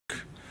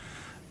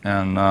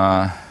And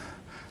I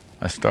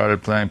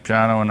started playing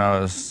piano when I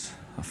was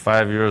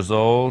 5 years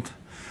old.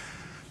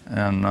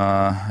 And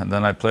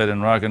then I played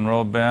in rock and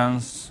roll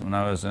bands when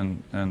I was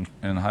in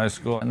high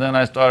school. And then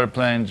I started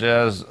playing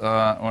jazz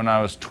when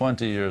I was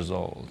 20 years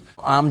old.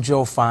 I'm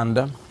Joe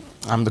Fonda.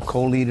 I'm the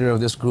co-leader of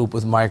this group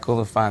with Michael,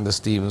 the Fonda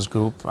Stevens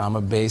group. I'm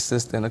a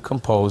bassist and a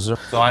composer.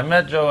 So I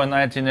met Joe in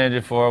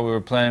 1984. We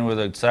were playing with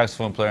a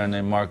saxophone player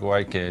named Mark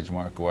Whitecage.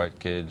 Mark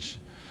Whitecage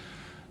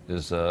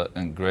is a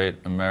great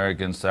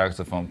American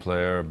saxophone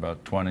player,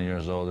 about 20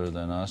 years older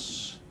than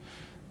us.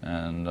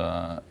 And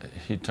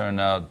he turned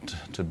out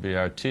to be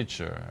our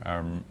teacher,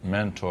 our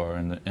mentor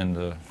in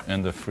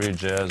the free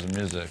jazz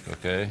music.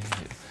 Okay,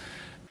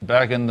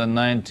 back in the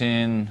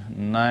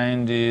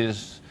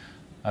 1990s,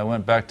 I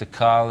went back to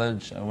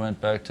college. I went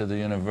back to the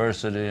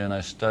university, and I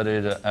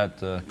studied at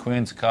the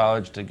Queens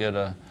College to get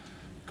a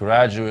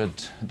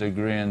graduate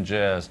degree in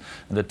jazz.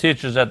 And the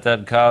teachers at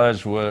that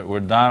college were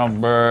Donald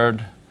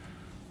Byrd,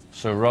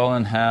 Sir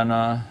Roland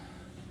Hanna,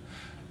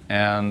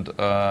 and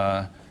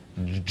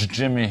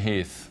Jimmy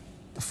Heath.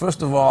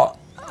 First of all,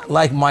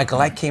 like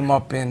Michael, I came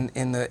up in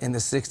the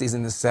 60s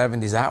and the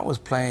 70s. I was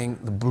playing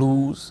the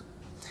blues,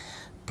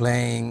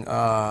 playing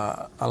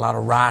a lot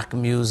of rock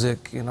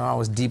music. You know, I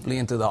was deeply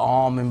into the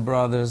Allman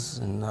Brothers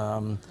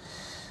and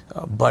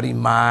Buddy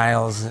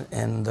Miles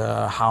and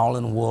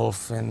Howlin'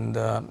 Wolf and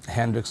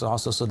Hendrix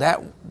also. So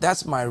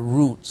that's my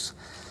roots.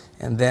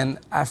 And then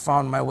I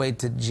found my way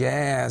to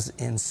jazz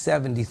in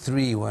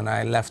 '73 when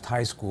I left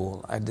high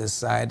school. I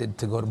decided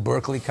to go to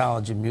Berklee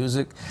College of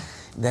Music.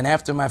 Then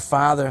after my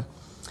father,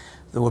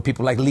 there were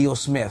people like Leo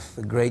Smith,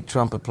 the great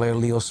trumpet player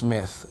Leo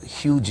Smith, a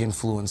huge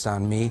influence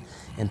on me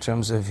in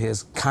terms of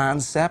his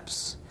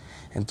concepts,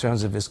 in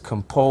terms of his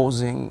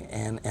composing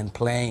and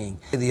playing.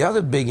 The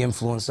other big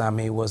influence on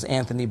me was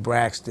Anthony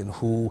Braxton,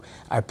 who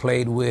I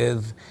played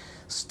with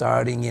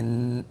starting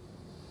in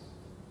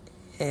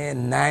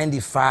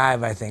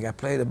 95, I think. I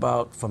played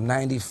about from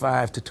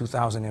 95 to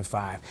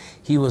 2005.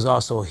 He was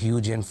also a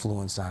huge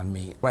influence on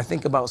me. When I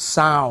think about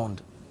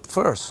sound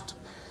first,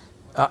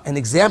 an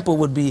example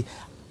would be,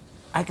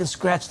 I can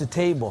scratch the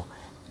table,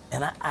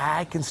 and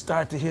I can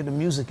start to hear the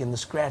music in the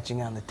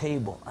scratching on the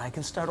table. I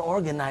can start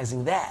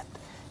organizing that.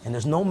 And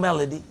there's no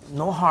melody,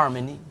 no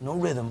harmony, no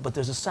rhythm, but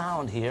there's a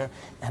sound here,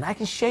 and I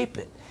can shape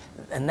it.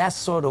 And that's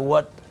sort of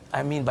what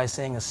I mean by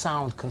saying a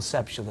sound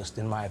conceptualist,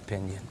 in my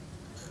opinion.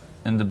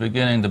 In the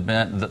beginning, the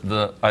band,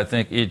 I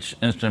think each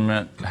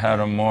instrument had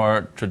a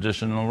more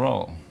traditional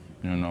role.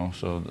 You know,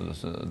 so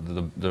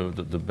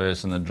the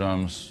bass and the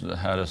drums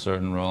had a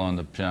certain role, and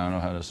the piano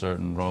had a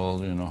certain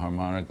role, you know,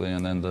 harmonically,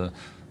 and then the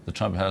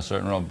trumpet had a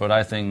certain role. But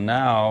I think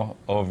now,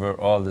 over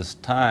all this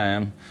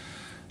time,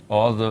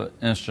 all the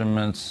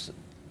instruments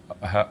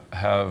are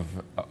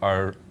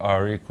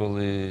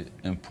equally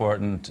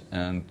important,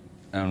 and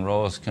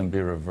roles can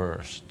be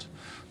reversed.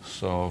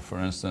 So, for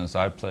instance,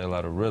 I play a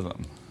lot of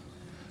rhythm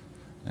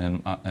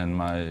in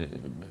my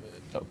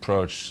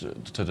approach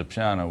to the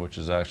piano, which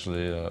is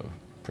actually a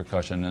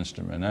percussion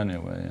instrument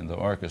anyway in the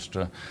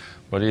orchestra.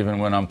 But even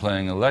when I'm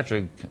playing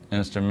electric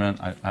instrument,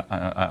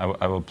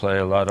 I will play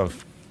a lot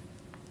of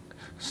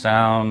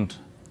sound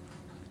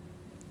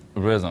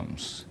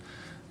rhythms.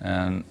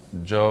 And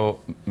Joe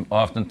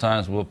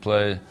oftentimes will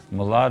play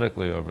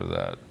melodically over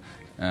that.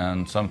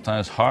 And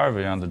sometimes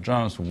Harvey on the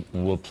drums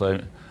will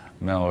play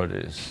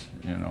melodies,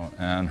 you know,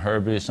 and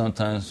Herbie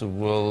sometimes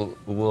will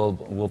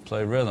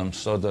play rhythms.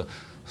 So the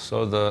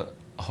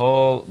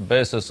whole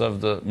basis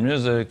of the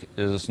music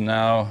has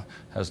now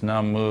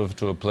moved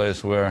to a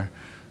place where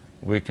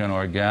we can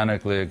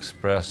organically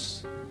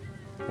express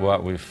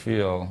what we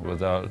feel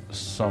without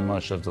so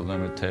much of the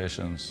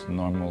limitations,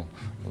 normal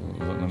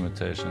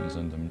limitations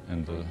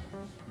in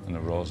the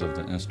roles of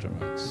the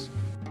instruments.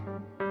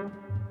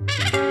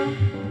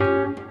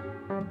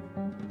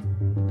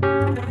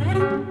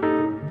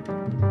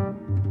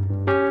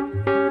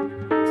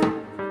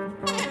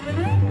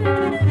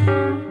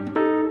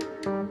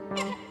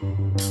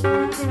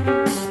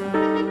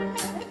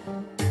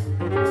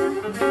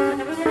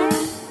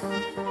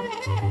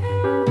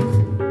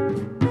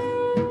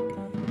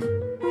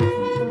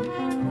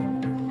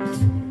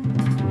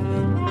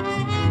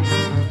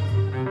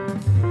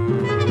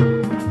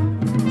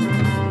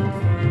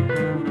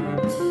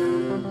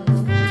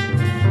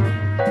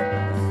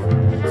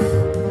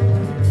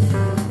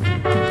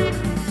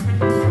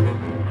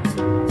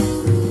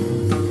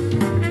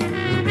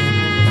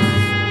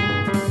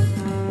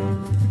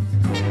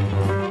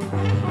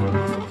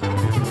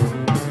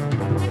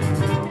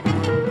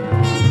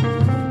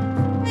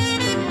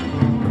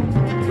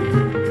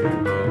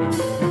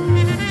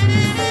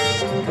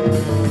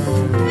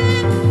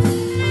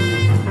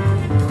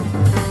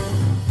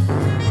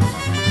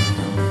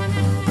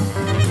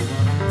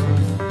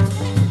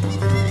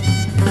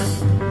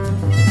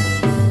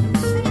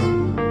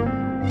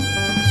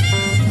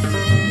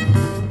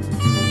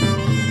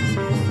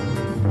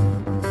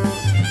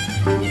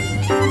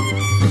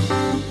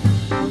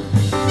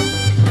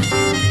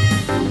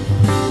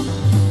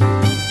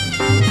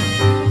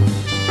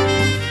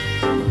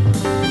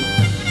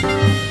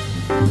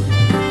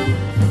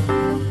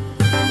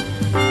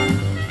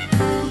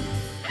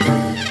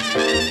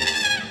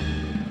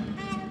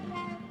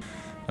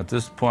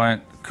 this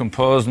point,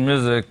 composed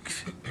music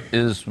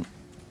is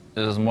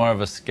more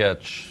of a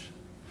sketch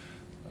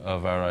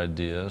of our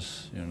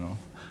ideas, you know,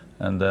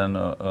 and then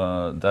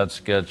that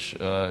sketch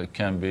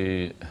can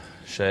be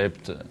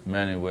shaped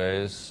many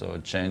ways, so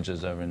it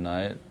changes every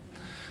night,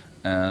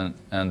 and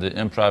the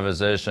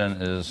improvisation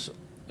is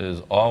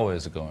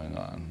always going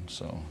on.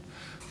 So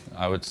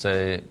I would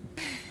say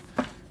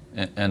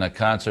in a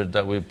concert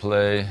that we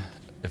play,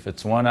 if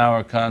it's 1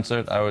 hour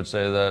concert, I would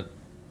say that,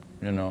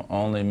 you know,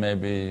 only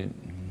maybe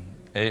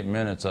 8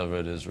 minutes of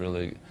it is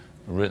really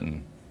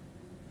written.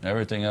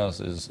 Everything else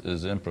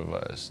is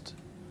improvised.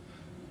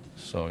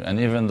 So, and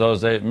even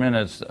those 8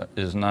 minutes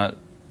is not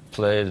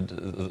played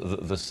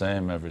the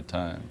same every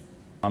time.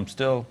 I'm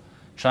still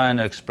trying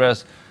to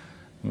express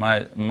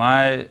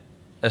my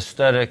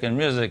aesthetic in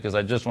music is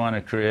I just want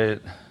to create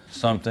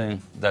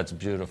something that's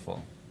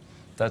beautiful.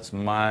 That's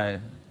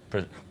not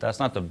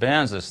the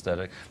band's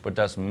aesthetic, but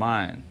that's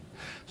mine.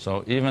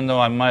 So even though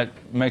I might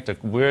make the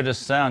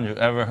weirdest sound you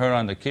ever heard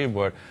on the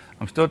keyboard,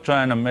 I'm still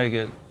trying to make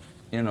it,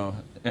 you know,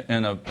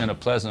 in a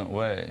pleasant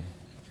way.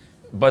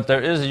 But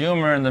there is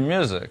humor in the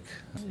music.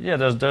 Yeah,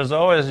 there's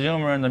always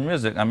humor in the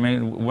music. I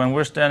mean, when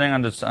we're standing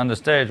on the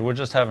stage, we're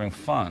just having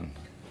fun.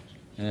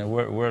 You know,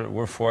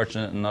 we're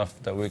fortunate enough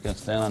that we can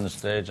stand on the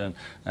stage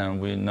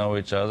and we know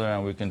each other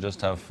and we can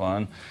just have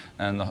fun.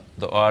 And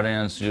the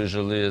audience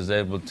usually is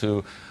able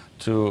to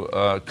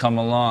come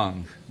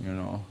along, you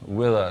know,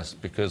 with us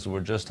because we're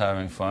just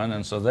having fun,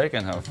 and so they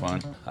can have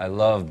fun. I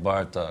love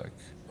Bartók.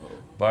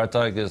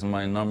 Bartók is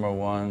my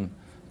 #1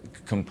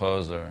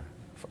 composer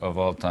of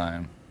all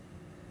time.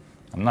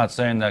 I'm not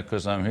saying that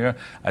because I'm here.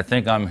 I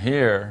think I'm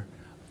here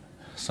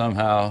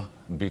somehow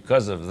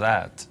because of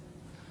that.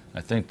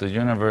 I think the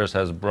universe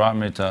has brought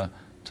me to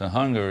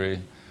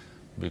Hungary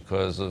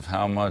because of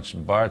how much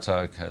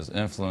Bartók has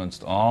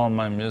influenced all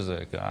my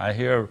music. I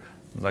hear,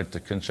 like the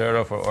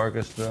Concerto for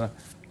Orchestra,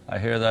 I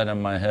hear that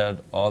in my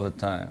head all the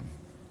time.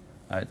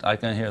 I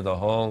can hear the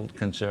whole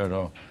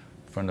concerto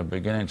from the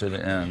beginning to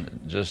the end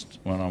just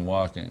when I'm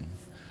walking.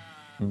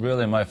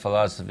 Really, my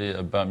philosophy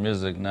about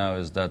music now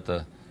is that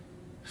the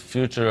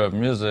future of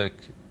music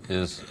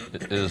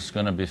is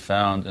going to be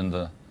found in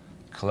the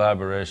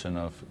collaboration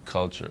of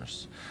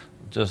cultures.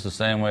 Just the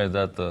same way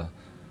that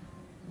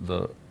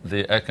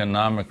the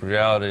economic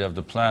reality of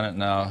the planet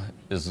now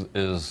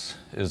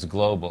is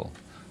global.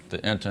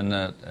 The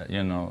internet,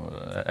 you know,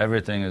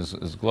 everything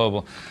is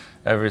global.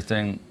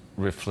 Everything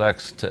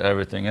reflects to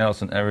everything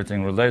else and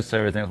everything relates to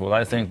everything. Well,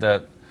 I think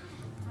that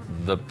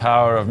the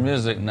power of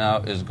music now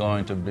is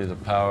going to be the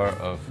power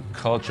of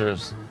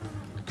cultures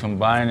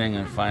combining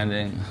and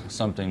finding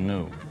something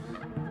new.